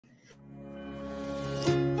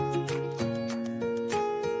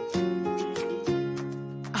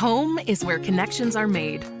Home is where connections are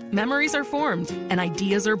made, memories are formed, and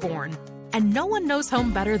ideas are born. And no one knows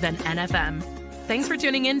home better than NFM. Thanks for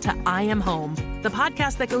tuning in to I Am Home, the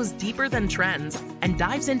podcast that goes deeper than trends and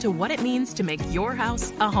dives into what it means to make your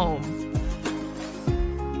house a home.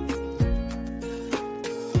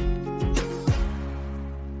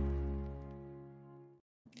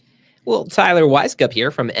 Well, Tyler Weiskup here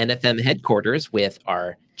from NFM headquarters with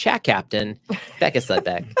our chat captain, Becca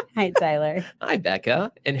Sudbeck. Hi, Tyler. Hi,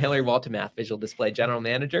 Becca. And Hilary Waltemath, Visual Display General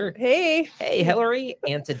Manager. Hey. Hey, Hilary.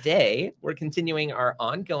 And today we're continuing our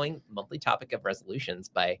ongoing monthly topic of resolutions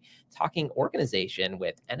by talking organization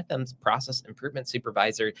with NFM's Process Improvement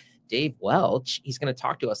Supervisor, Dave Welch. He's going to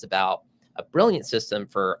talk to us about a brilliant system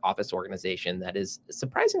for office organization that is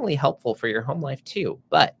surprisingly helpful for your home life too.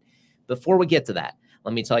 But before we get to that,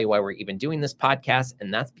 let me tell you why we're even doing this podcast,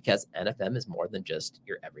 and that's because NFM is more than just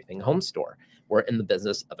your everything home store. We're in the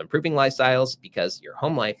business of improving lifestyles because your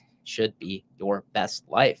home life should be your best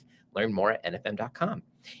life. Learn more at nfm.com.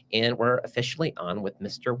 And we're officially on with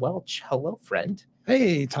Mr. Welch. Hello, friend.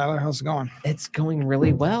 Hey, Tyler, how's it going? It's going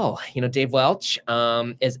really well. You know, Dave Welch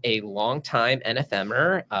is a longtime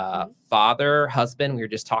NFMer, father, husband. We were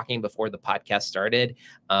just talking before the podcast started.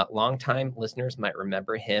 Longtime listeners might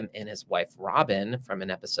remember him and his wife, Robin, from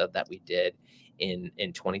an episode that we did in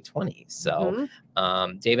 2020. So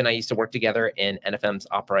Dave and I used to work together in NFM's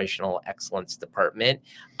Operational Excellence Department,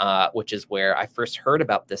 which is where I first heard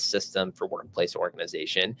about this system for workplace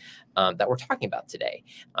organization that we're talking about today.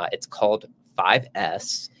 It's called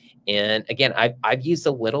 5S. And again, I've used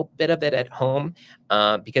a little bit of it at home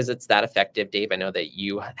because it's that effective. Dave, I know that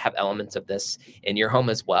you have elements of this in your home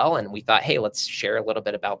as well. And we thought, hey, let's share a little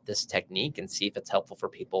bit about this technique and see if it's helpful for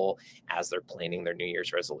people as they're planning their New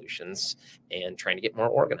Year's resolutions and trying to get more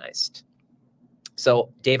organized.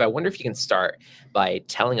 So, Dave, I wonder if you can start by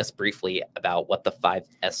telling us briefly about what the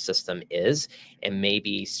 5S system is and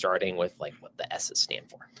maybe starting with like what the S's stand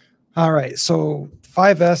for. All right. So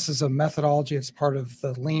 5S is a methodology. It's part of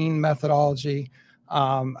the lean methodology.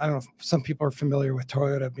 I don't know if some people are familiar with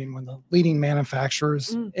Toyota being one of the leading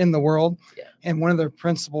manufacturers in the world. Yeah. And one of their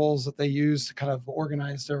principles that they use to kind of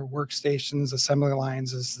organize their workstations, assembly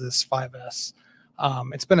lines is this 5S.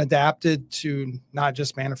 It's been adapted to not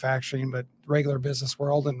just manufacturing, but regular business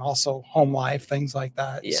world and also home life, things like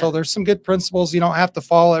that. Yeah. So there's some good principles. You don't have to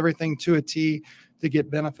follow everything to a T to get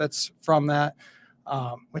benefits from that.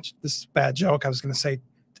 Which this is a bad joke. I was going to say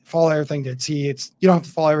follow everything to a T. You don't have to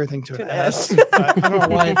follow everything to an S. I don't know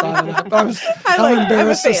why I thought of that. But I was kind of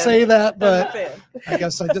embarrassed to say that, but I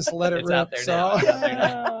guess I just let it rip. So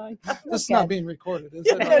this is not being recorded, is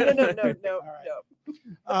it?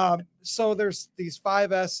 No. So there's these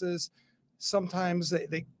 5 S's. Sometimes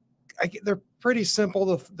they're pretty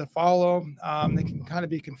simple to follow. They can kind of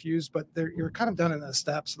be confused, but you're kind of done in a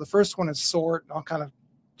step. So the first one is sort. I'll kind of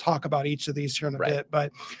talk about each of these here in a bit,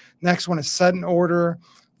 but next one is set in order.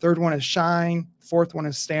 Third one is shine. Fourth one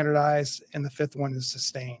is standardize. And the fifth one is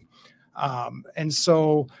sustain. And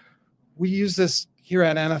so we use this here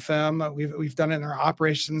at NFM. We've done it in our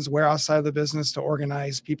operations warehouse side of the business to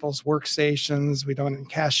organize people's workstations. We've done it in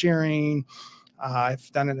cashiering.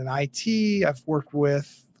 I've done it in IT. I've worked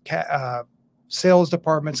with sales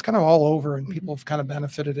departments kind of all over, and people have kind of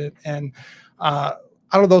benefited it. And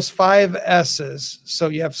out of those 5 S's, so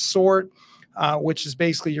you have sort, which is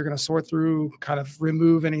basically you're going to sort through, kind of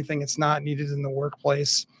remove anything that's not needed in the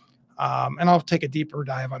workplace. And I'll take a deeper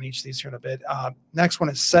dive on each of these here in a bit. Next one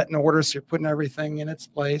is set in order, so you're putting everything in its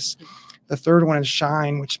place. The third one is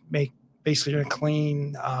shine, which basically you're going to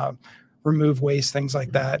clean, remove waste, things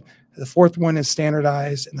like that. The fourth one is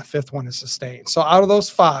standardize, and the fifth one is sustain. So out of those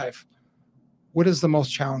 5, what is the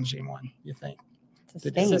most challenging one, you think?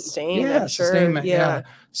 Sustain. Yeah, sustainment. Yeah.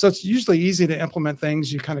 So it's usually easy to implement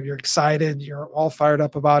things. You're excited. You're all fired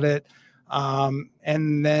up about it.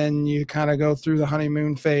 And then you kind of go through the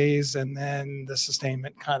honeymoon phase, and then the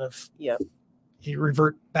sustainment kind of, you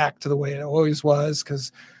revert back to the way it always was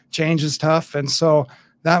because change is tough. And so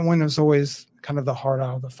that one is always kind of the hard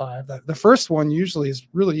out of the 5. The first one usually is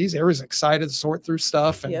really easy. Everybody's excited to sort through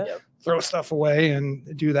stuff and throw stuff away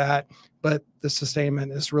and do that. But the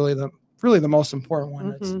sustainment is really the most important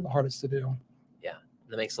one. It's the hardest to do. Yeah,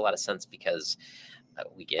 that makes a lot of sense because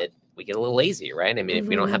we get a little lazy, right? I mean, if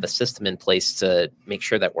we don't have a system in place to make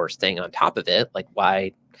sure that we're staying on top of it, like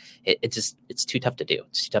why it's too tough to do.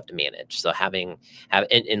 It's too tough to manage. So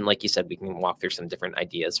and like you said, we can walk through some different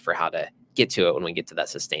ideas for how to get to it when we get to that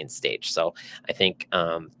sustained stage. So I think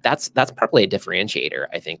that's probably a differentiator,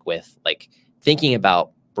 I think, with like thinking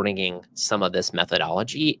about bringing some of this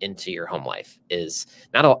methodology into your home life is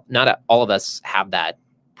not all of us have that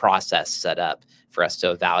process set up for us to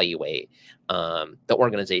evaluate the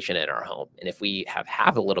organization in our home. And if we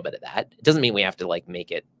have a little bit of that, it doesn't mean we have to like make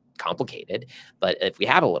it complicated, but if we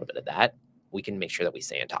have a little bit of that, we can make sure that we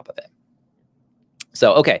stay on top of it.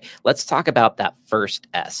 So, okay, let's talk about that first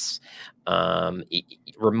S.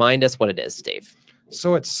 Remind us what it is, Dave.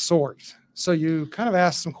 So it's sort. So you kind of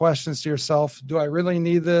ask some questions to yourself. Do I really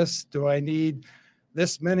need this? Do I need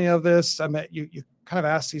this many of this? I mean, you kind of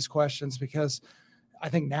ask these questions because I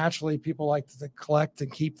think naturally people like to collect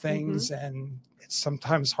and keep things. And it's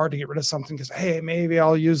sometimes hard to get rid of something because, hey, maybe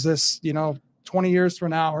I'll use this, 20 years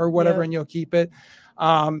from now or whatever, and you'll keep it.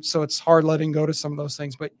 So it's hard letting go to some of those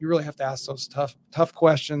things, but you really have to ask those tough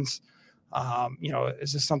questions.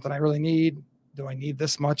 Is this something I really need? Do I need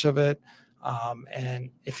this much of it? And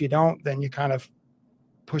if you don't, then you kind of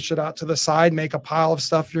push it out to the side, make a pile of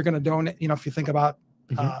stuff you're going to donate. If you think about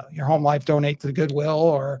your home life, donate to the Goodwill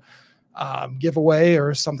or give away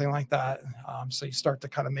or something like that. So you start to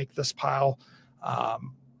kind of make this pile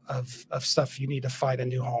of stuff you need to find a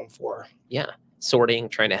new home for. Yeah. Sorting,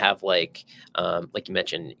 trying to have like you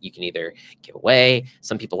mentioned, you can either give away.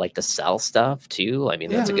 Some people like to sell stuff too. I mean,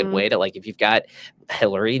 that's a good way to, like, if you've got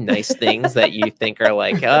Hilary, nice things that you think are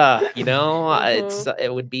like,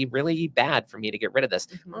 it would be really bad for me to get rid of this.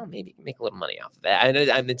 Well, maybe you can make a little money off of that.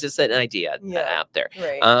 I mean, it's just an idea out there.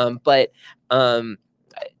 Right. But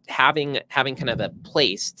having kind of a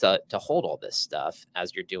place to hold all this stuff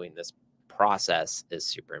as you're doing this process is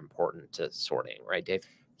super important to sorting, right, Dave?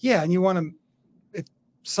 Yeah, and you want to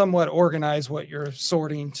somewhat organize what you're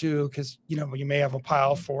sorting to, because you may have a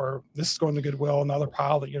pile for this is going to Goodwill, another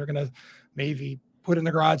pile that you're going to maybe put in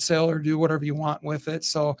the garage sale or do whatever you want with it.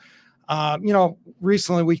 So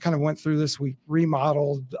recently we kind of went through this. We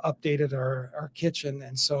remodeled, updated our kitchen,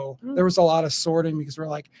 and so there was a lot of sorting because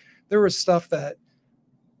there was stuff that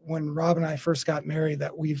when Rob and I first got married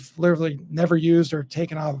that we've literally never used or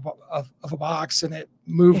taken out of a box, and it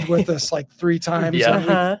moved with us like 3 times.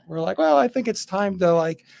 And we're like, well, I think it's time to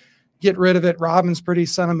like get rid of it. Robin's pretty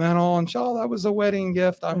sentimental, and that was a wedding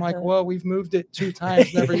gift. I'm like, well, we've moved it 2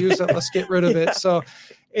 times, never used it. Let's get rid of it. So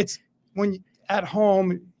it's when at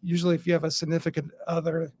home, usually if you have a significant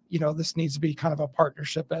other, this needs to be kind of a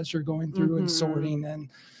partnership as you're going through and sorting and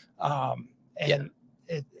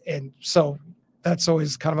so that's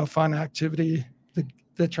always kind of a fun activity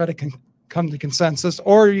to try to come to consensus.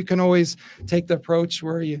 Or you can always take the approach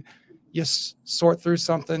where you sort through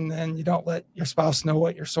something and you don't let your spouse know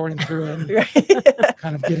what you're sorting through and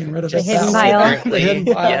kind of getting rid of it. Hidden pile.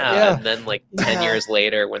 Yeah. And then like 10 years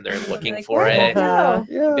later when they're looking for it,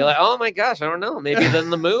 be like, oh my gosh, I don't know. Maybe then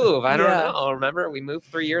the move. I don't know. Remember we moved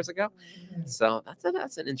 3 years ago. So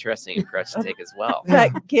that's an interesting approach to take as well.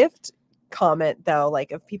 That gift comment though,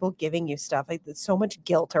 like of people giving you stuff, like there's so much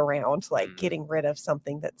guilt around like getting rid of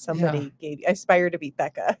something that somebody gave you. I aspire to be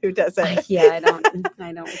Becca, who doesn't. I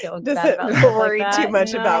don't feel bad about worry like too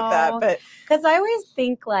much about that, but because I always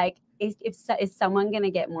think like if is someone going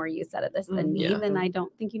to get more use out of this than me, then I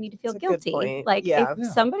don't think you need to feel guilty. Like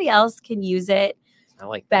if somebody else can use it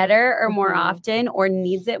better or more often or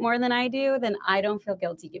needs it more than I do, then I don't feel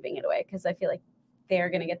guilty giving it away because I feel like they're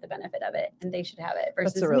going to get the benefit of it and they should have it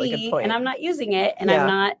versus me. And I'm not using it and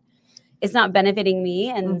it's not benefiting me.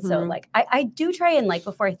 And so like, I do try and like,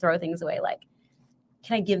 before I throw things away, like,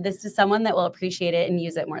 can I give this to someone that will appreciate it and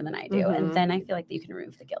use it more than I do? And then I feel like you can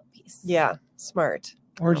remove the guilt piece. Yeah. Smart.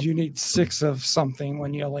 Or do you need 6 of something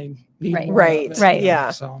when you only need one right. of it?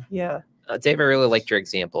 Yeah. So Dave, I really liked your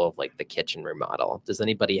example of like the kitchen remodel. Does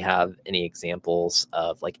anybody have any examples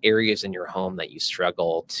of like areas in your home that you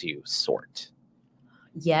struggle to sort?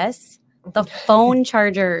 Yes, the phone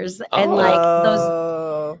chargers and like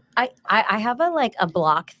those. I have a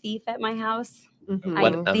block thief at my house.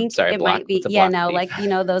 I think it might be like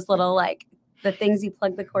those little like the things you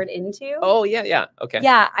plug the cord into. Oh yeah, okay.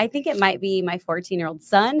 Yeah, I think it might be my 14-year-old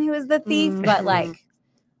son who is the thief, but like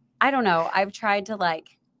I don't know. I've tried to like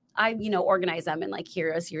organize them and like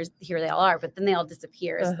here they all are, but then they all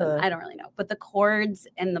disappear. So then I don't really know. But the cords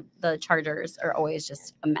and the chargers are always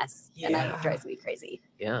just a mess, and it drives me crazy.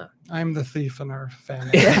 Yeah, I'm the thief in our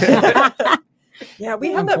family. Yeah,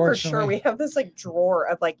 we have that for sure. We have this like drawer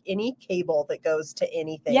of like any cable that goes to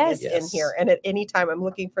anything is in here, and at any time I'm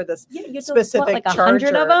looking for this specific like charger,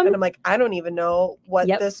 100 of them, and I'm like, I don't even know what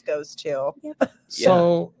this goes to.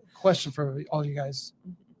 So, question for all you guys: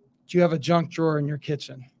 do you have a junk drawer in your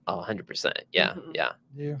kitchen? Oh, 100%. Yeah. Yeah.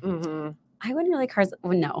 I wouldn't really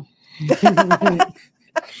no.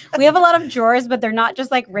 We have a lot of drawers, but they're not just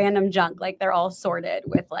like random junk. Like they're all sorted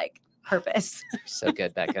with like purpose. You're so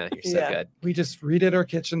good, Becca. You're so good. We just redid our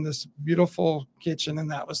kitchen, this beautiful kitchen,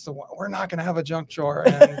 and that was the one. We're not going to have a junk drawer.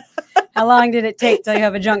 And how long did it take till you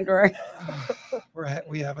have a junk drawer?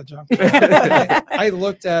 We have a junk drawer. I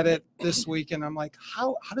looked at it this week and I'm like,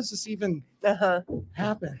 how does this even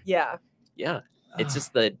happen? Yeah. It's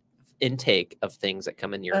just the intake of things that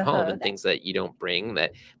come in your home and things that you don't bring.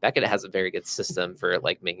 That Becca has a very good system for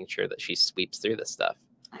like making sure that she sweeps through this stuff.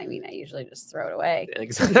 I mean, I usually just throw it away.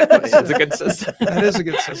 Exactly. It's a good system. That is a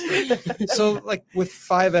good system. So like with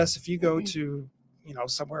 5S, if you go to,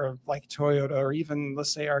 somewhere like Toyota, or even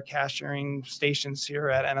let's say our cashiering stations here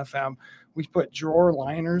at NFM, we put drawer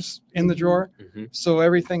liners in the drawer. So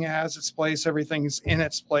everything has its place, everything's in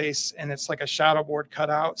its place, and it's like a shadow board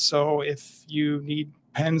cutout. So if you need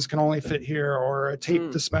pens can only fit here, or a tape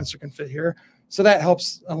dispenser can fit here. So that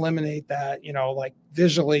helps eliminate that, like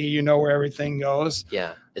visually, where everything goes.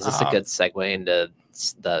 Yeah. Is this a good segue into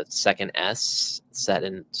the second S, set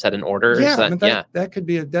in order? Yeah, that could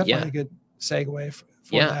be definitely a good segue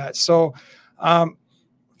for that. So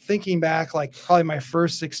thinking back, like probably my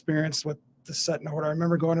first experience with the set in order, I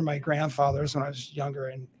remember going to my grandfather's when I was younger,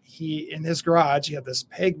 and in his garage, he had this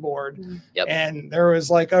pegboard, and there was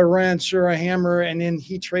like a wrench or a hammer, and then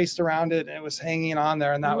he traced around it and it was hanging on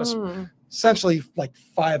there, and that was essentially like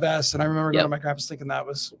 5S. And I remember going to my grandpa's thinking that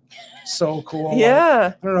was so cool.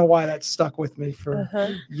 Yeah. I don't know why that stuck with me for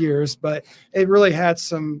years, but it really had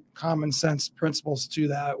some common sense principles to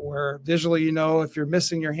that, where visually, if you're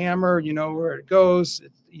missing your hammer, where it goes,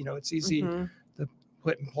 it's easy to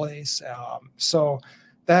put in place. So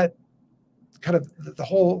that kind of the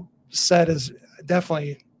whole set is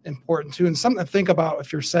definitely important too, and something to think about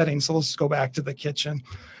if you're setting. So let's go back to the kitchen.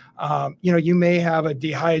 You may have a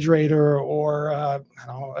dehydrator or a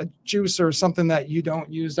juicer or something that you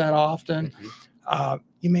don't use that often.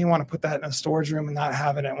 You may want to put that in a storage room and not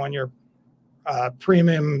having it on your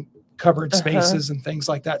premium cupboard spaces and things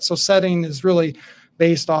like that. So setting is really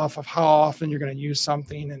based off of how often you're going to use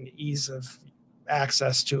something and the ease of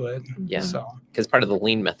access to it. So because part of the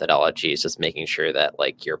lean methodology is just making sure that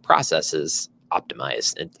like your process is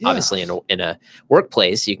optimized, and obviously in a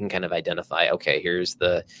workplace you can kind of identify, okay, here's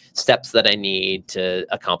the steps that I need to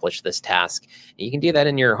accomplish this task. And you can do that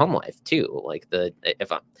in your home life too. Like if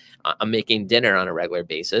I'm making dinner on a regular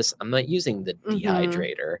basis, I'm not using the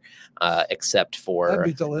dehydrator except for that'd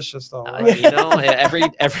be delicious though, every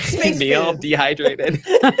meal dehydrated.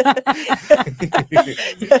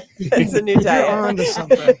 It's a new diet. You're on to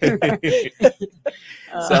something.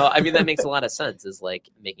 So, I mean, that makes a lot of sense, is like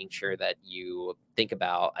making sure that you think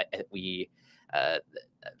about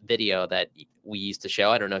video that we used to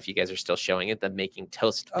show. I don't know if you guys are still showing it, the making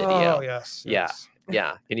toast video. Oh, yes.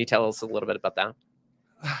 Yeah. Can you tell us a little bit about that?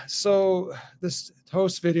 So this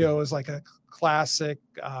toast video is like a classic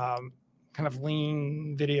kind of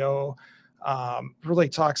lean video. Really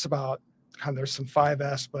talks about there's some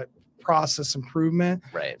 5S, but process improvement.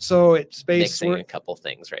 Right. So it's mixing a couple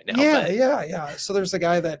things right now. Yeah. So there's a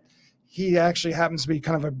guy that he actually happens to be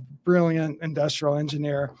kind of a brilliant industrial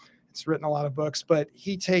engineer. It's written a lot of books, but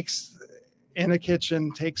he takes kind of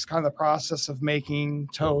the process of making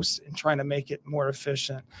toast and trying to make it more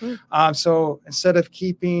efficient. So instead of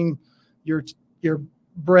keeping your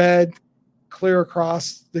bread clear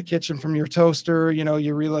across the kitchen from your toaster, you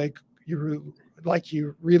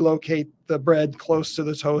relocate the bread close to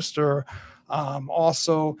the toaster.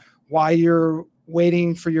 Also, while you're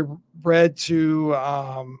waiting for your bread to,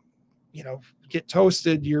 get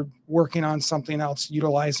toasted, you're working on something else,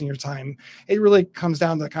 utilizing your time. It really comes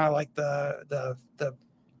down to kind of like the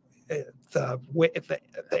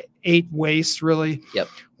 8 wastes, really.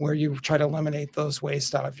 Where you try to eliminate those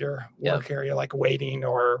wastes out of your work area, like waiting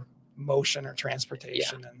or motion or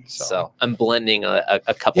transportation. And so I'm blending a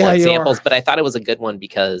couple examples, but I thought it was a good one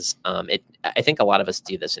because I think a lot of us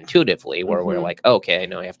do this intuitively, where we're like, okay, I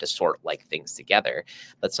know I have to sort like things together.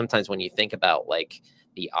 But sometimes when you think about like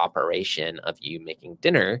the operation of you making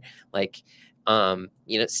dinner, like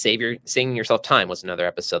saving yourself time was another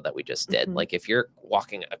episode that we just did. Like if you're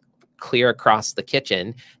walking clear across the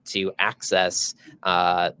kitchen to access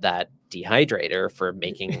that dehydrator for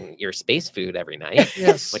making your space food every night,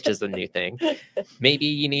 which is the new thing, maybe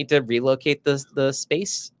you need to relocate the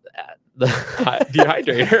space the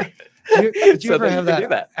dehydrator. Did you ever have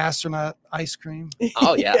that astronaut ice cream?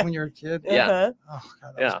 Oh yeah, when you were a kid. Yeah. Oh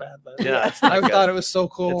god, that was bad. But I thought it was so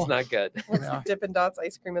cool. It's not good. What's Dippin' Dots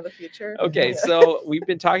ice cream of the future? Okay, so we've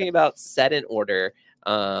been talking about set in order.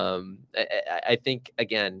 I think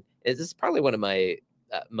again, this is probably one of my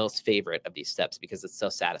most favorite of these steps because it's so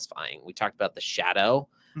satisfying. We talked about the shadow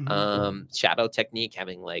technique,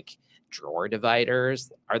 having like drawer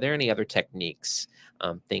dividers. Are there any other techniques,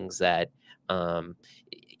 things that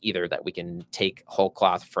either that we can take whole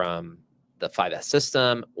cloth from the 5S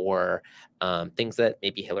system, or things that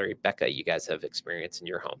maybe Hilary, Becca, you guys have experienced in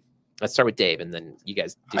your home? Let's start with Dave, and then you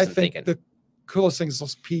guys do some thinking. The coolest things,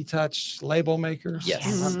 those P-Touch label makers. Yes.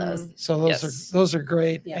 I love those. So those are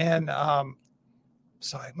great. Yeah. And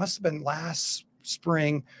so it must have been last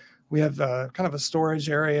spring. We have kind of a storage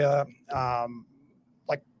area,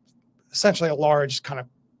 like essentially a large kind of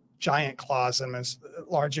giant closet, and it's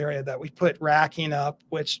a large area that we put racking up,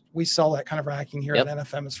 which we sell that kind of racking here at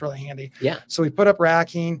NFM. It's really handy. Yeah. So we put up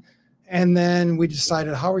racking, and then we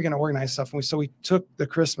decided how are we going to organize stuff. And so we took the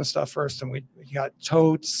Christmas stuff first, and we got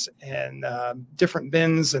totes and different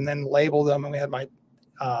bins, and then labeled them. And we had my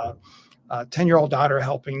 10-year-old daughter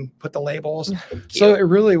helping put the labels. So it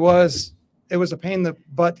really was. It was a pain in the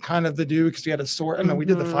butt kind of to do, because you had to sort. I mean, we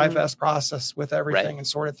did the 5S process with everything and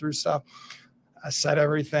sorted through stuff. I set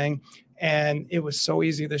everything, and it was so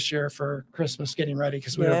easy this year for Christmas getting ready,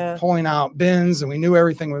 because we were pulling out bins, and we knew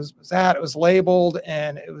everything was it was labeled,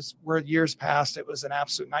 and it was, where years past it was an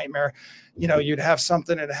absolute nightmare. You know, you'd have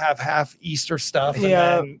something and have half Easter stuff, and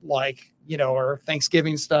then like, you know, or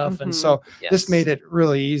Thanksgiving stuff. And so this made it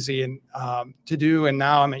really easy and to do. And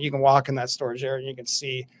now, I mean, you can walk in that storage area and you can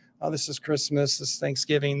see, oh, this is Christmas, this is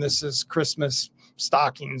Thanksgiving, this is Christmas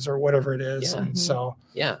stockings or whatever it is. And so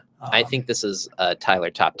I think this is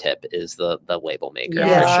Tyler top tip is the label maker.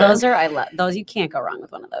 Yeah, those are, I love those. You can't go wrong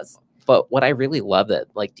with one of those. But what I really love, that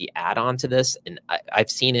like the add-on to this, and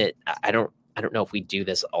I've seen it, I don't know if we do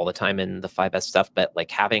this all the time in the 5S stuff, but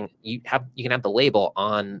like you can have the label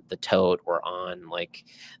on the tote or on like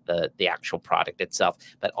the actual product itself,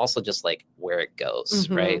 but also just like where it goes,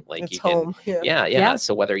 right? Like it's you can, home.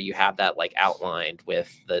 So whether you have that like outlined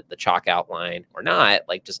with the chalk outline or not,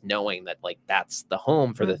 like just knowing that like that's the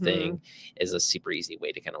home for the thing is a super easy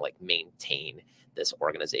way to kind of like maintain this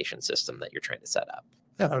organization system that you're trying to set up.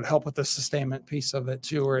 Yeah, that would help with the sustainment piece of it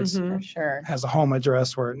too, where it's for sure has a home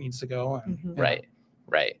address where it needs to go. And,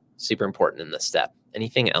 Right. Super important in this step.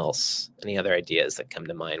 Anything else? Any other ideas that come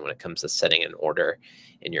to mind when it comes to setting an order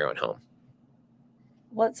in your own home?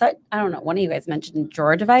 Well, so I don't know. One of you guys mentioned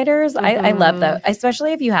drawer dividers. I love that,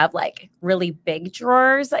 especially if you have like really big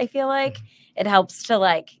drawers. I feel like it helps to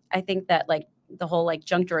like, I think that like the whole like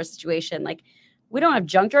junk drawer situation, like we don't have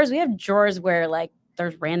junk drawers. We have drawers where like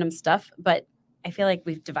there's random stuff, but I feel like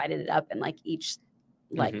we've divided it up, and like each,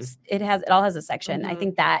 like it all has a section. I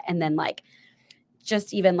think that, and then like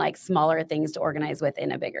just even like smaller things to organize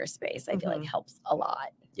within a bigger space, I feel like helps a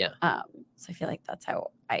lot. Yeah. So I feel like that's how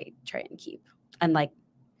I try and keep. And like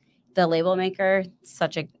the label maker,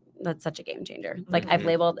 that's such a game changer. Like I've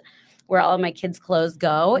labeled where all of my kids' clothes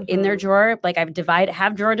go in their drawer. Like have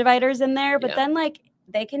drawer dividers in there, but then like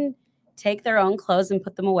they can take their own clothes and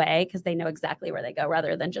put them away because they know exactly where they go,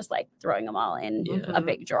 rather than just like throwing them all in a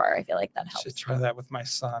big drawer. I feel like that helps. I should try that with my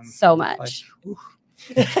son so much.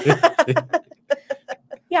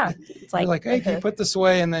 Yeah, it's like hey, can you put this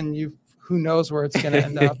away, and then who knows where it's going to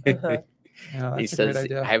end up. He says,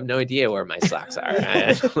 I have no idea where my socks are.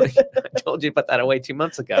 I told you to put that away 2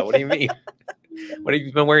 months ago. What do you mean? What have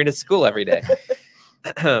you been wearing to school every day?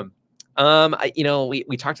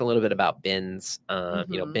 We talked a little bit about bins,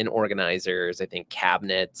 bin organizers, I think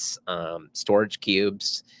cabinets, storage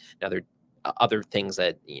cubes, other things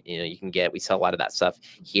that, you can get. We sell a lot of that stuff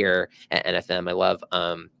here at NFM. I love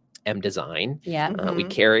M Design. We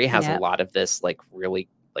carry has a lot of this like really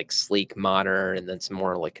like sleek, modern, and then some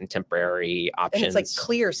more like contemporary options. And it's like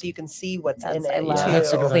clear, so you can see what's in it. I love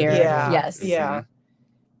that's clear. Yes. Yeah.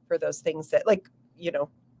 For those things that like,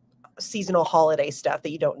 seasonal holiday stuff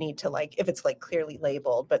that you don't need to like, if it's like clearly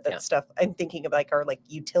labeled, but that stuff I'm thinking of like our like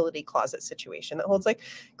utility closet situation that holds like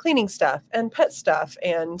cleaning stuff and pet stuff.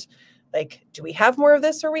 And like, do we have more of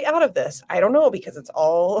this? Or are we out of this? I don't know, because it's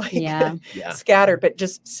all like scattered, but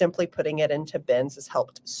just simply putting it into bins has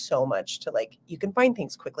helped so much to like, you can find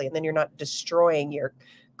things quickly, and then you're not destroying your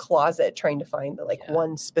closet trying to find the like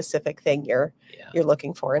one specific thing you're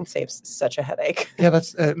looking for, and saves such a headache. Yeah,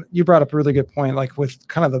 that's you brought up a really good point. Like with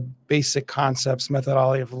kind of the basic concepts,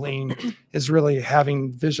 methodology of lean is really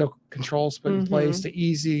having visual controls put in place to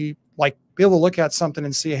be able to look at something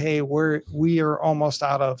and see, hey, we are almost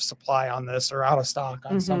out of supply on this, or out of stock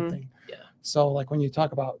on something. So like when you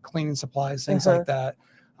talk about cleaning supplies, things like that,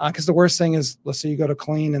 because the worst thing is, let's say you go to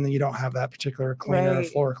clean and then you don't have that particular cleaner or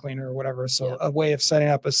floor cleaner or whatever. So a way of setting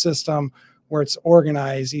up a system where it's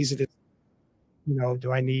organized, easy to,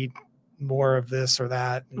 do I need more of this or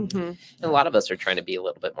that. And a lot of us are trying to be a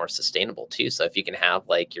little bit more sustainable too. So if you can have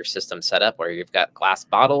like your system set up where you've got glass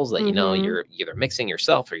bottles that, you know, you're either mixing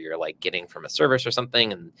yourself or you're like getting from a service or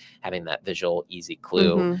something, and having that visual, easy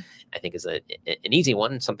clue, I think is an easy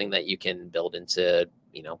one, something that you can build into,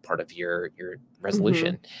 you know, part of your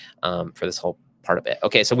resolution for this whole part of it.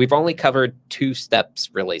 Okay, so we've only covered 2 steps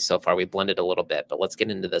really so far. We blended a little bit, but let's get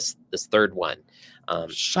into this third one.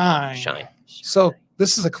 Shine. So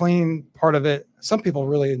this is a clean part of it. Some people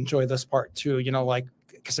really enjoy this part too, you know, like,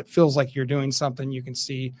 because it feels like you're doing something. You can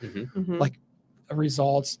see like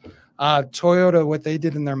results. Toyota, what they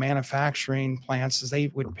did in their manufacturing plants is they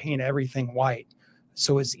would paint everything white.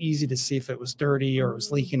 So it's easy to see if it was dirty or it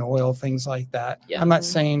was leaking oil, things like that. I'm not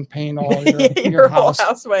saying paint all your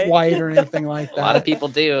house white or anything like that. A lot of people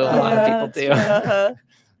do.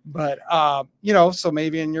 But, you know, so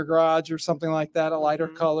maybe in your garage or something like that, a lighter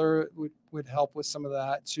color would help with some of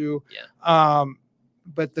that too.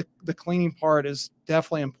 But the cleaning part is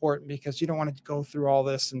definitely important, because you don't want to go through all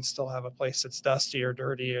this and still have a place that's dusty or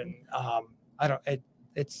dirty. And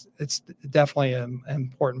it's definitely an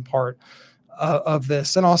important part of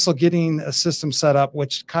this. And also getting a system set up,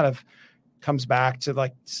 which kind of comes back to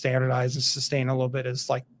like standardize and sustain a little bit, is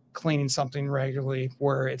like cleaning something regularly,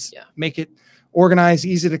 where it's make it organized,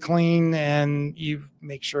 easy to clean, and you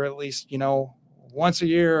make sure at least, you know, once a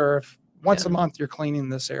year or once a month you're cleaning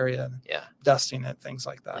this area and dusting it, things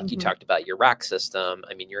like that. Like you talked about your rack system.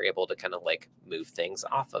 I mean, you're able to kind of like move things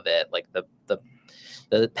off of it, like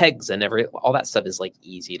the pegs and all that stuff is like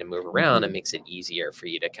easy to move around. It makes it easier for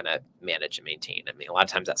you to kind of manage and maintain. I mean, a lot of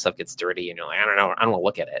times that stuff gets dirty and you're like, I don't want to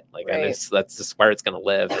look at it. Like that's just where it's going to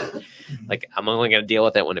live. And, like, I'm only going to deal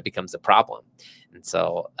with it when it becomes a problem. And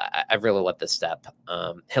so I really love this step.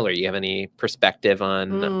 Hilary, you have any perspective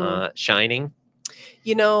on shining?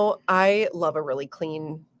 You know, I love a really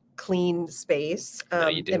clean space.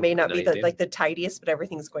 It may not be the tidiest, but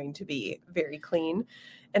everything's going to be very clean.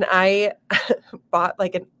 And I bought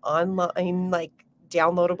like an online, like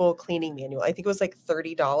downloadable cleaning manual. I think it was like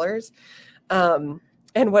 $30.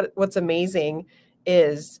 And what's amazing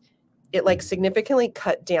is it like significantly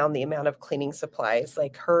cut down the amount of cleaning supplies.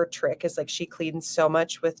 Like her trick is like she cleans so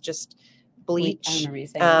much with just bleach,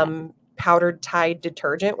 powdered Tide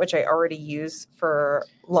detergent, which I already use for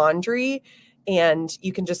laundry. And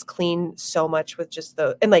you can just clean so much with just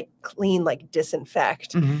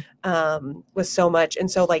disinfect with so much.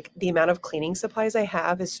 And so like the amount of cleaning supplies I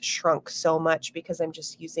have is shrunk so much because I'm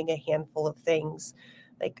just using a handful of things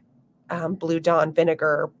like Blue Dawn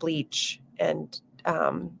vinegar, bleach, and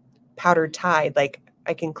powdered Tide. Like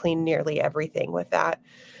I can clean nearly everything with that.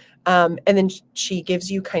 And then she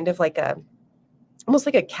gives you kind of like almost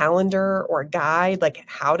like a calendar or a guide, like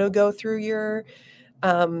how to go through your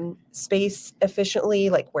space efficiently,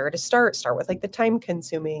 like where to start with like the time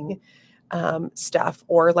consuming stuff,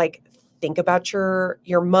 or like think about your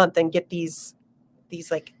month and get these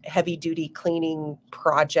like heavy duty cleaning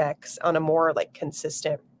projects on a more like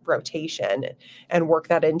consistent rotation and work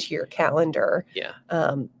that into your calendar.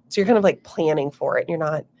 So you're kind of like planning for it. You're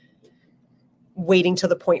not waiting to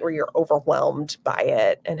the point where you're overwhelmed by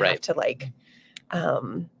it and have to like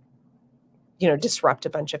disrupt a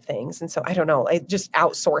bunch of things. And so I don't know, just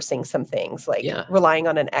outsourcing some things, like relying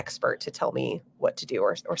on an expert to tell me what to do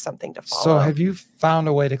or something to follow. So have you found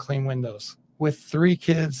a way to clean windows? With 3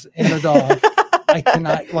 kids and a dog, I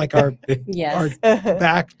cannot, like our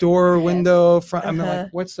back door window front. I mean, like,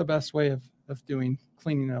 what's the best way of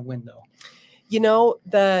cleaning a window? You know,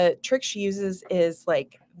 the trick she uses is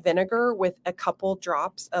like vinegar with a couple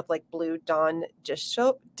drops of like Blue Dawn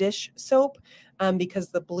dish soap. Because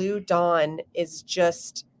the Blue Dawn is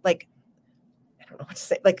just like, I don't know what to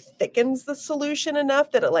say, like thickens the solution enough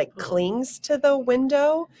that it like clings to the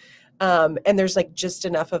window. And there's like just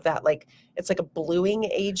enough of that, like it's like a bluing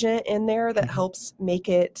agent in there that helps make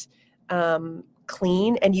it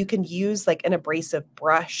clean. And you can use like an abrasive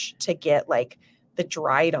brush to get like the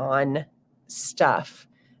dried on stuff,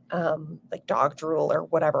 like dog drool or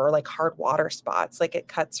whatever, or like hard water spots. Like it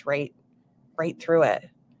cuts right through it.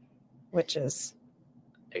 Which is,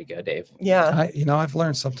 there you go, Dave. Yeah, I've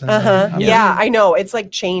learned something. Yeah, I know. It's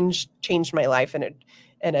like changed my life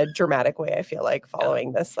in a dramatic way. I feel like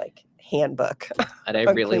following this like handbook. And I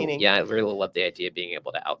really love the idea of being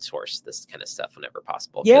able to outsource this kind of stuff whenever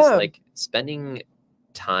possible. Because like spending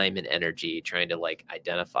time and energy trying to like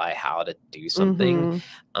identify how to do something,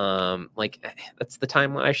 like that's the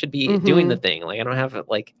time when I should be doing the thing. Like I don't have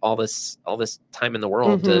like all this time in the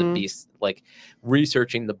world to be like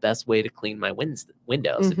researching the best way to clean my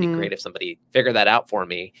windows. It'd be great if somebody figured that out for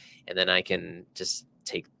me, and then I can just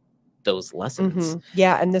take those lessons.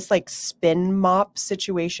 Yeah. And this like spin mop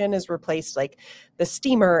situation is replaced like the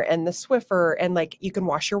steamer and the Swiffer, and like you can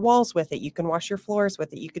wash your walls with it. You can wash your floors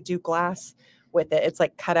with it. You could do glass with it. It's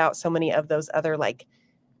like cut out so many of those other like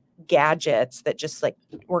gadgets that just like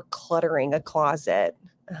were cluttering a closet.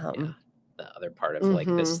 The other part of like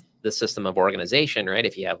the system of organization, right?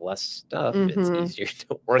 If you have less stuff, it's easier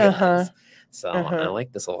to organize. So I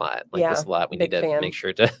like this a lot. We need to make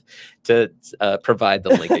sure to provide the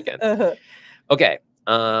link again. Okay,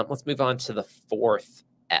 let's move on to the fourth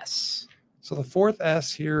S. So the fourth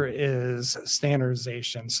S here is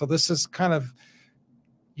standardization. So this is kind of,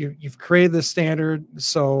 you've created the standard.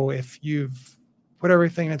 So if you've put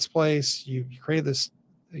everything in its place, you create this,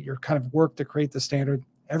 your kind of work to create the standard.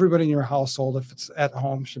 Everybody in your household, if it's at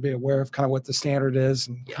home, should be aware of kind of what the standard is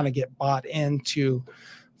and kind of get bought into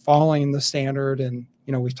following the standard. And,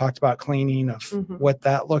 you know, we've talked about cleaning of what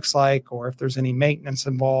that looks like, or if there's any maintenance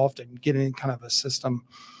involved, and getting kind of a system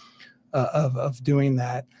of doing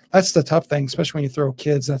that. That's the tough thing, especially when you throw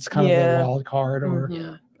kids. That's kind of a wild card.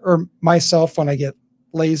 Or myself, when I get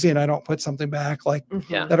lazy and I don't put something back, like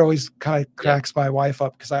that always kind of cracks my wife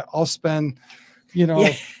up, because I'll spend, you know,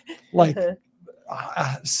 like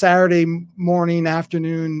Saturday morning,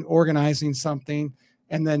 afternoon organizing something,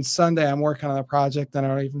 and then Sunday I'm working on a project that I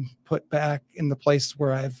don't even put back in the place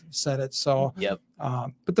where I've set it. So,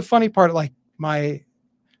 but the funny part, like my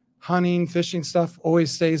hunting, fishing stuff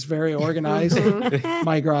always stays very organized.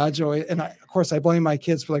 My garage always, and of course I blame my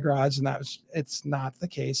kids for the garage, and it's not the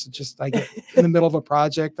case. It's just, I get in the middle of a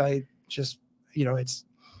project, I just, you know, it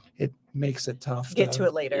makes it tough. Get to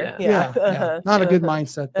it later. Not a good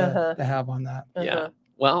mindset to have on that.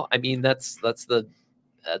 Well, I mean, that's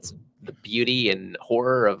the beauty and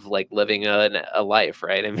horror of like living a life,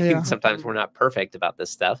 right? I mean, sometimes we're not perfect about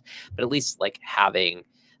this stuff, but at least like having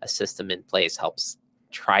a system in place helps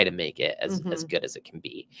try to make it as good as it can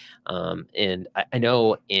be. And I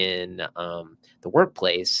know in the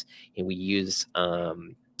workplace, we use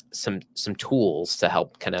some tools to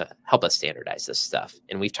help us standardize this stuff.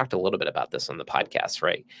 And we've talked a little bit about this on the podcast,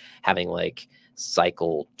 right? Having like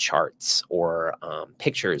cycle charts or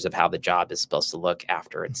pictures of how the job is supposed to look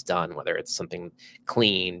after it's done, whether it's something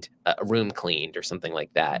cleaned, a room cleaned or something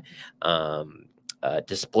like that.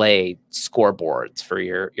 Display scoreboards for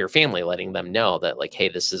your family, letting them know that like, hey,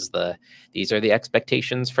 these are the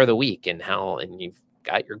expectations for the week, and you've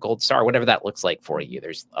got your gold star, whatever that looks like for you.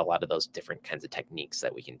 There's a lot of those different kinds of techniques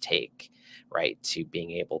that we can take, right, to being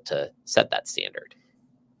able to set that standard.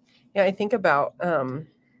 Yeah, I think about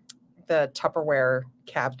the Tupperware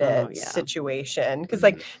cabinet situation, because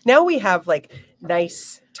like now we have like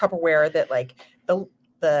nice Tupperware that like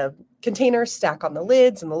the containers stack on the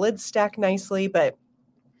lids and the lids stack nicely, but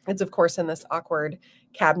it's of course in this awkward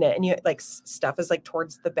cabinet, and you like stuff is like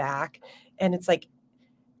towards the back, and it's like,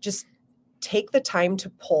 just take the time to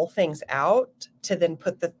pull things out to then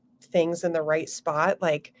put the things in the right spot.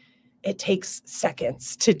 Like it takes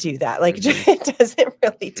seconds to do that. Like it doesn't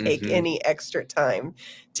really take any extra time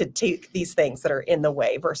to take these things that are in the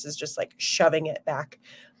way versus just like shoving it back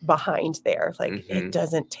behind there. Like it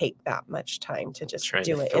doesn't take that much time to just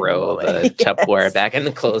do it. Throw the Tupperware back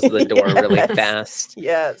and close the door really fast.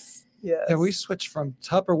 Yes. Yeah, we switched from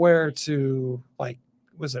Tupperware to like,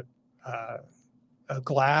 was it a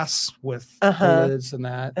glass with the lids and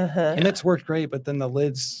that, and it's worked great. But then the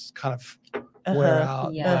lids kind of wear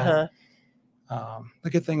out. The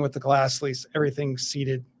good thing with the glass, at least everything's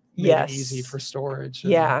seated, made it easy for storage.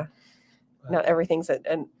 Not everything's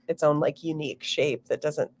in its own like unique shape that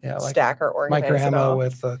doesn't stack or organize. My grandma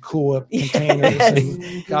with Cool Whip containers.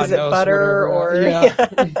 And God is it knows butter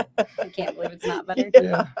whatever. I can't believe it's not butter.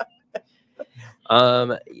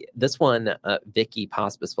 This one, Vicky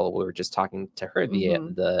Pospisil, we were just talking to her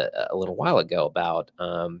a little while ago about,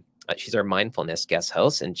 she's our mindfulness guest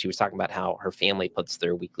host, and she was talking about how her family puts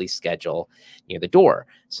their weekly schedule near the door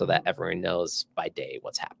so that everyone knows by day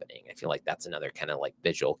what's happening. I feel like that's another kind of like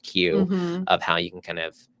visual cue of how you can kind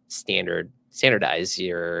of standardize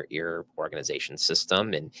your organization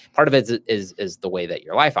system. And part of it is the way that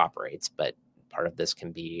your life operates, but part of this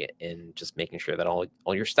can be in just making sure that all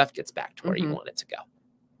your stuff gets back to where you want it to go.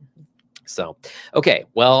 So, okay.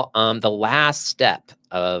 Well, the last step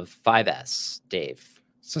of 5S, Dave.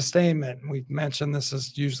 Sustainment. We've mentioned this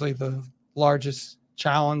is usually the largest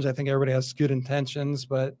challenge. I think everybody has good intentions,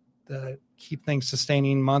 but keep things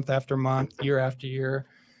sustaining month after month, year after year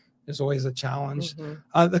is always a challenge.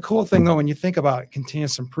 The cool thing though, when you think about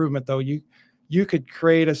continuous improvement though, you could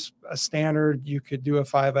create a standard, you could do a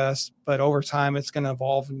 5S, but over time it's going to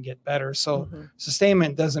evolve and get better. So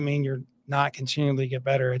sustainment doesn't mean you're not continually get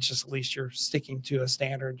better. It's just at least you're sticking to a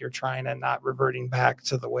standard. You're trying and not reverting back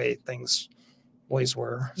to the way things always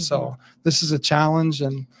were. So this is a challenge.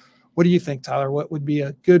 And what do you think, Tyler? What would be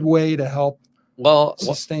a good way to help? Well,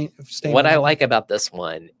 sustain what I like about this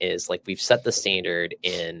one is like we've set the standard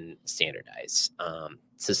in standardize.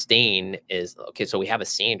 Sustain is okay. So we have a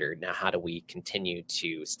standard. Now, how do we continue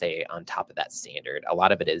to stay on top of that standard? A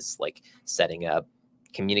lot of it is like setting up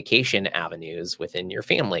communication avenues within your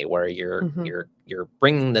family where you're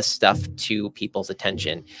bringing this stuff to people's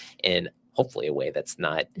attention in hopefully a way that's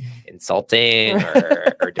not insulting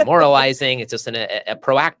or demoralizing. It's just a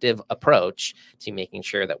proactive approach to making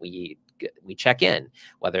sure that we check in,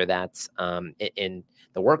 whether that's in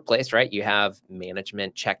the workplace, right? You have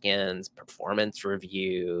management check-ins, performance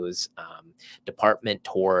reviews, department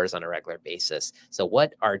tours on a regular basis. So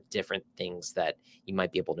what are different things that you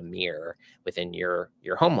might be able to mirror within your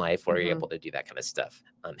home life where you're able to do that kind of stuff?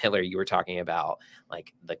 Hilary, you were talking about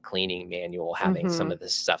like the cleaning manual, having some of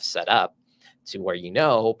this stuff set up to where,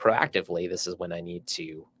 proactively, this is when I need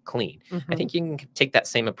to clean. I think you can take that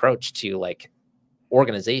same approach to like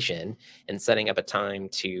organization and setting up a time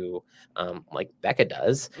to like Becca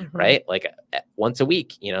does, right? Like once a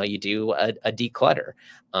week, you do a declutter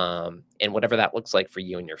and whatever that looks like for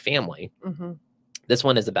you and your family. This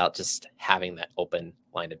one is about just having that open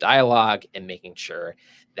line of dialogue and making sure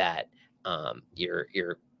that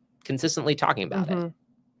you're consistently talking about it.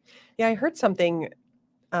 Yeah, I heard something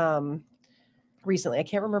recently. I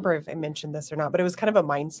can't remember if I mentioned this or not, but it was kind of a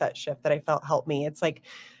mindset shift that I felt helped me. It's like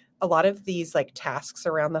a lot of these like tasks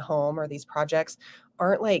around the home or these projects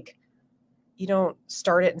aren't like, you don't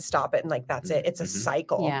start it and stop it and like that's it. It's a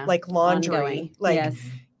cycle. Like laundry. Ongoing. Like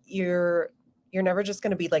you're never just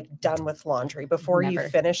going to be like done with laundry before you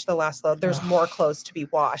finish the last load. There's more clothes to be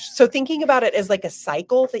washed. So thinking about it as like a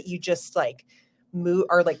cycle that you just like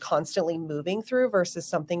are like constantly moving through versus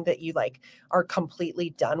something that you like are completely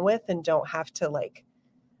done with and don't have to like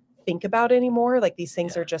think about anymore. Like these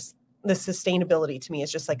things are just, the sustainability to me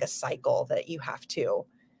is just like a cycle that you have to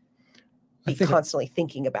be constantly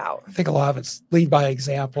thinking about. I think a lot of it's lead by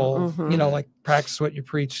example, like practice what you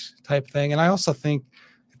preach type thing. And I also think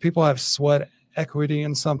if people have sweat equity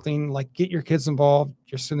in something, like get your kids involved,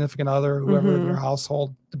 your significant other, whoever in your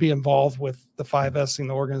household, to be involved with the 5Sing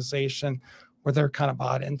the organization where they're kind of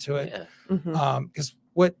bought into it. Because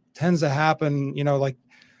what tends to happen, like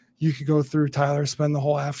you could go through, Tyler, spend the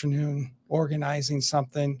whole afternoon organizing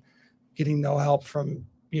something, getting no help from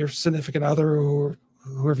your significant other or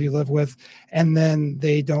whoever you live with, and then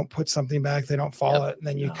they don't put something back, they don't follow it, and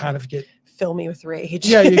then you kind of get fill me with rage.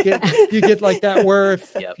 Yeah, you get like that where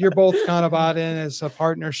if you're both kind of bought in as a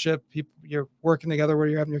partnership, you're working together where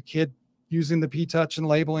you're having your kid using the P-Touch and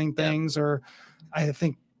labeling things, or I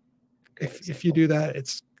think if you do that,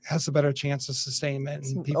 it's has a better chance of sustainment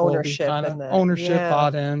and people will be kind of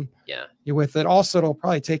bought in. You with it. Also, it'll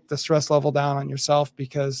probably take the stress level down on yourself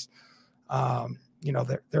because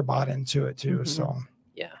they're bought into it too. So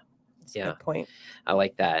that's a good point. I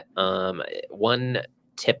like that. One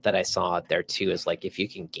tip that I saw out there too is like if you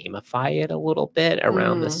can gamify it a little bit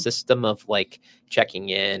around the system of like checking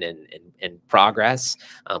in and progress.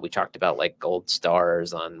 We talked about like gold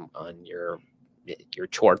stars on your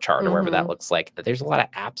chore chart or whatever that looks like. There's a lot of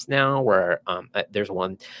apps now where there's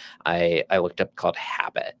one I looked up called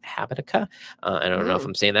Habitica. I don't know if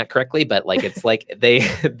I'm saying that correctly, but like it's like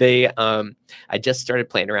they I just started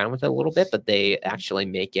playing around with it a little bit, but they actually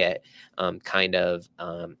make it kind of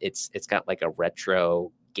it's got like a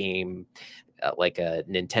retro game, like a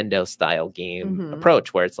Nintendo style game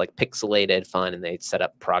approach where it's like pixelated fun, and they set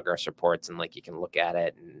up progress reports and like you can look at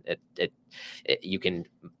it and it you can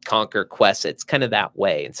conquer quests. It's kind of that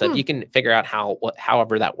way. And so if you can figure out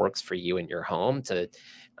however that works for you in your home to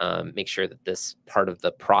make sure that this part of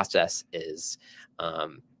the process is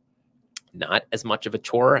not as much of a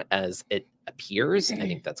chore as it appears, I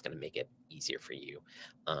think that's going to make it easier for you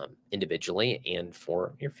individually and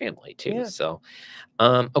for your family too. So,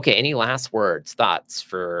 okay. Any last words, thoughts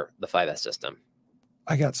for the 5S system?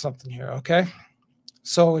 I got something here. Okay.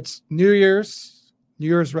 So it's New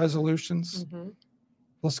Year's resolutions.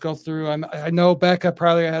 Let's go through. I know Becca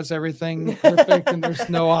probably has everything perfect and there's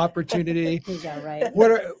no opportunity. Right.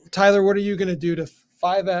 Tyler, what are you going to do to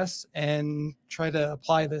 5S and try to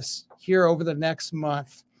apply this here over the next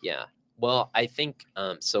month? Yeah. Well, I think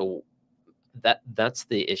so that's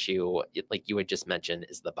the issue, like you had just mentioned,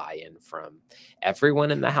 is the buy-in from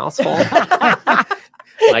everyone in the household.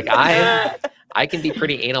 Like I can be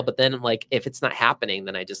pretty anal, but then like if it's not happening,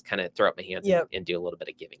 then I just kind of throw up my hands and do a little bit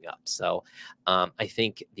of giving up. So I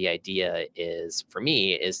think the idea is for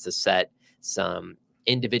me is to set some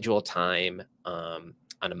individual time on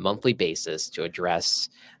a monthly basis to address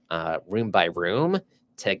room by room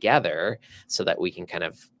together so that we can kind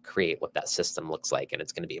of create what that system looks like. And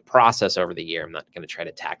it's going to be a process over the year. I'm not going to try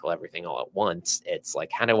to tackle everything all at once. It's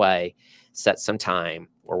like, how do I set some time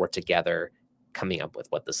where we're together coming up with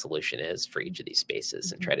what the solution is for each of these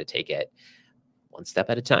spaces and try to take it one step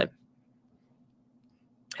at a time.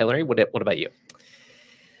 Hilary, what about you?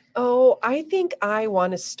 Oh, I think I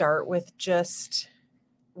want to start with just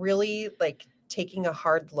really like taking a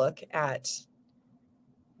hard look at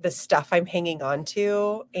the stuff I'm hanging on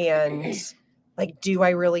to and like, do I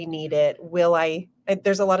really need it? Will I?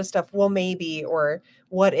 There's a lot of stuff, well, maybe, or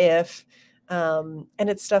what if? And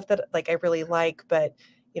it's stuff that like I really like, but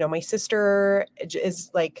my sister is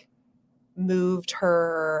like moved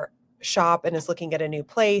her shop and is looking at a new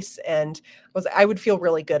place, and I would feel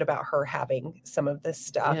really good about her having some of this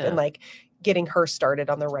stuff and like getting her started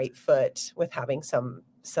on the right foot with having some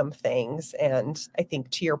things. And I think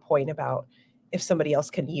to your point about if somebody else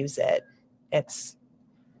can use it, it's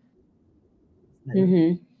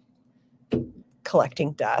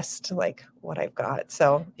collecting dust like what I've got.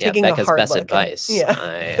 So taking Becca's a hard best look. advice.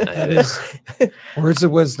 That is words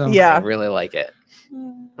of wisdom. I really like it.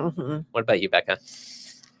 What about you, Becca?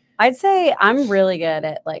 I'd say I'm really good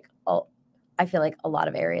at like, I feel like a lot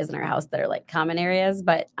of areas in our house that are like common areas,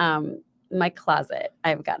 but my closet,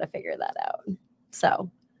 I've got to figure that out. So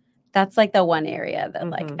that's like the one area that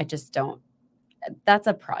like, I just don't, that's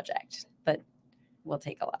a project, but will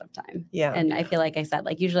take a lot of time. Yeah. And I feel like I said,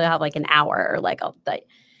 like usually I'll have like an hour or like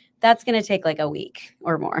that's going to take like a week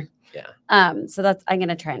or more. Yeah. So I'm going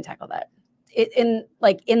to try and tackle that in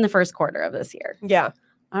the first quarter of this year. Yeah.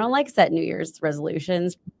 I don't like set New Year's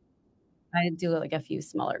resolutions. I do like a few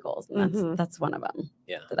smaller goals, and that's one of them.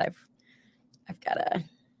 Yeah. That I've got to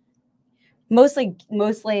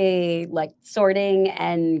mostly like sorting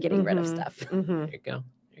and getting rid of stuff. There you go.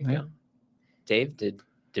 Dave, did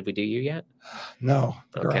we do you yet? No,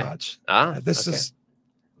 garage. This okay. is,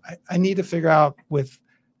 I need to figure out with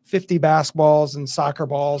 50 basketballs and soccer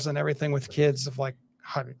balls and everything with kids of like,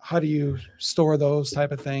 how do you store those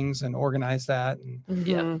type of things and organize that?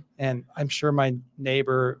 And, and I'm sure my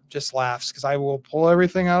neighbor just laughs because I will pull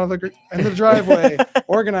everything out of the driveway,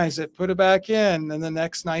 organize it, put it back in, and the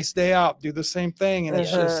next nice day out, do the same thing. And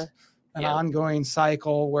it's just an ongoing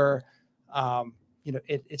cycle where,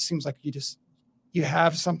 it seems like you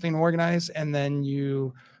have something organized and then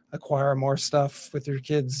you acquire more stuff with your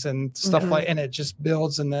kids and stuff and it just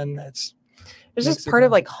builds. And then it's just part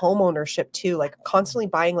of like home ownership too, like constantly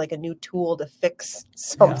buying like a new tool to fix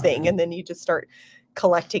something. And then you just start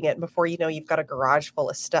collecting it before you know, you've got a garage full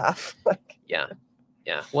of stuff. Yeah.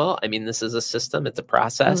 Well, I mean, this is a system. It's a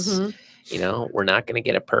process. We're not going to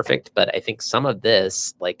get it perfect, but I think some of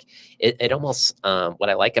this, like it almost, what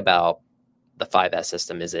I like about the 5S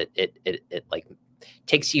system is it like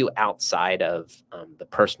takes you outside of the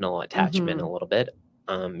personal attachment a little bit,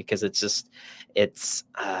 because it's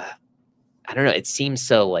I don't know, it seems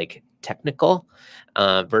so like technical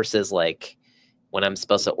versus like when I'm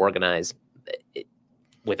supposed to organize it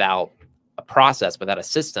without a process, without a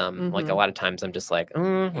system. Like a lot of times I'm just like,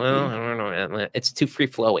 well, I don't know, it's too free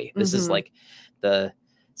flowy. This is like the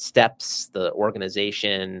steps, the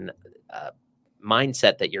organization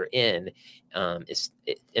mindset that you're in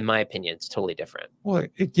in my opinion, it's totally different. Well,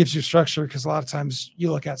 it gives you structure because a lot of times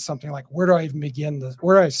you look at something like, where do I even begin?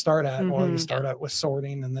 Where do I start at? Well, you start out with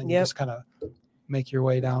sorting and then you just kind of make your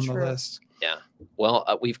way down the list. Yeah.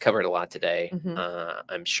 Well, we've covered a lot today.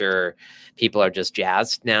 I'm sure people are just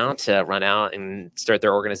jazzed now to run out and start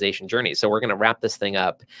their organization journey. So we're going to wrap this thing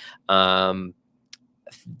up.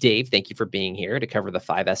 Dave, thank you for being here to cover the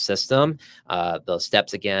 5S system. Those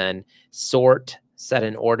steps again: sort, set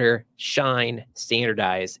in order, shine,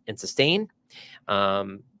 standardize, and sustain.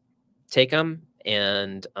 Take them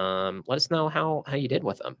and let us know how you did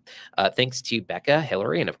with them. Thanks to Becca,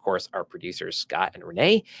 Hilary, and of course our producers Scott and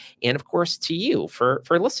Renee, and of course to you for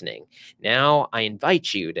listening. Now I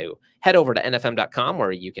invite you to head over to nfm.com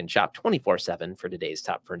where you can shop 24/7 for today's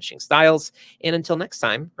top furnishing styles. And until next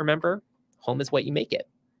time, remember, home is what you make it.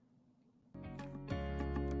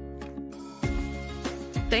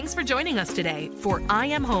 Thanks for joining us today for I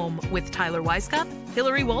Am Home with Tyler Weisskopf,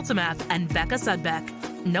 Hilary Woltemath, and Becca Sudbeck.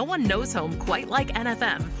 No one knows home quite like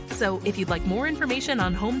NFM. So if you'd like more information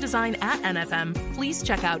on home design at NFM, please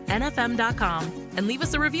check out nfm.com and leave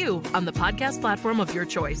us a review on the podcast platform of your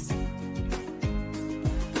choice.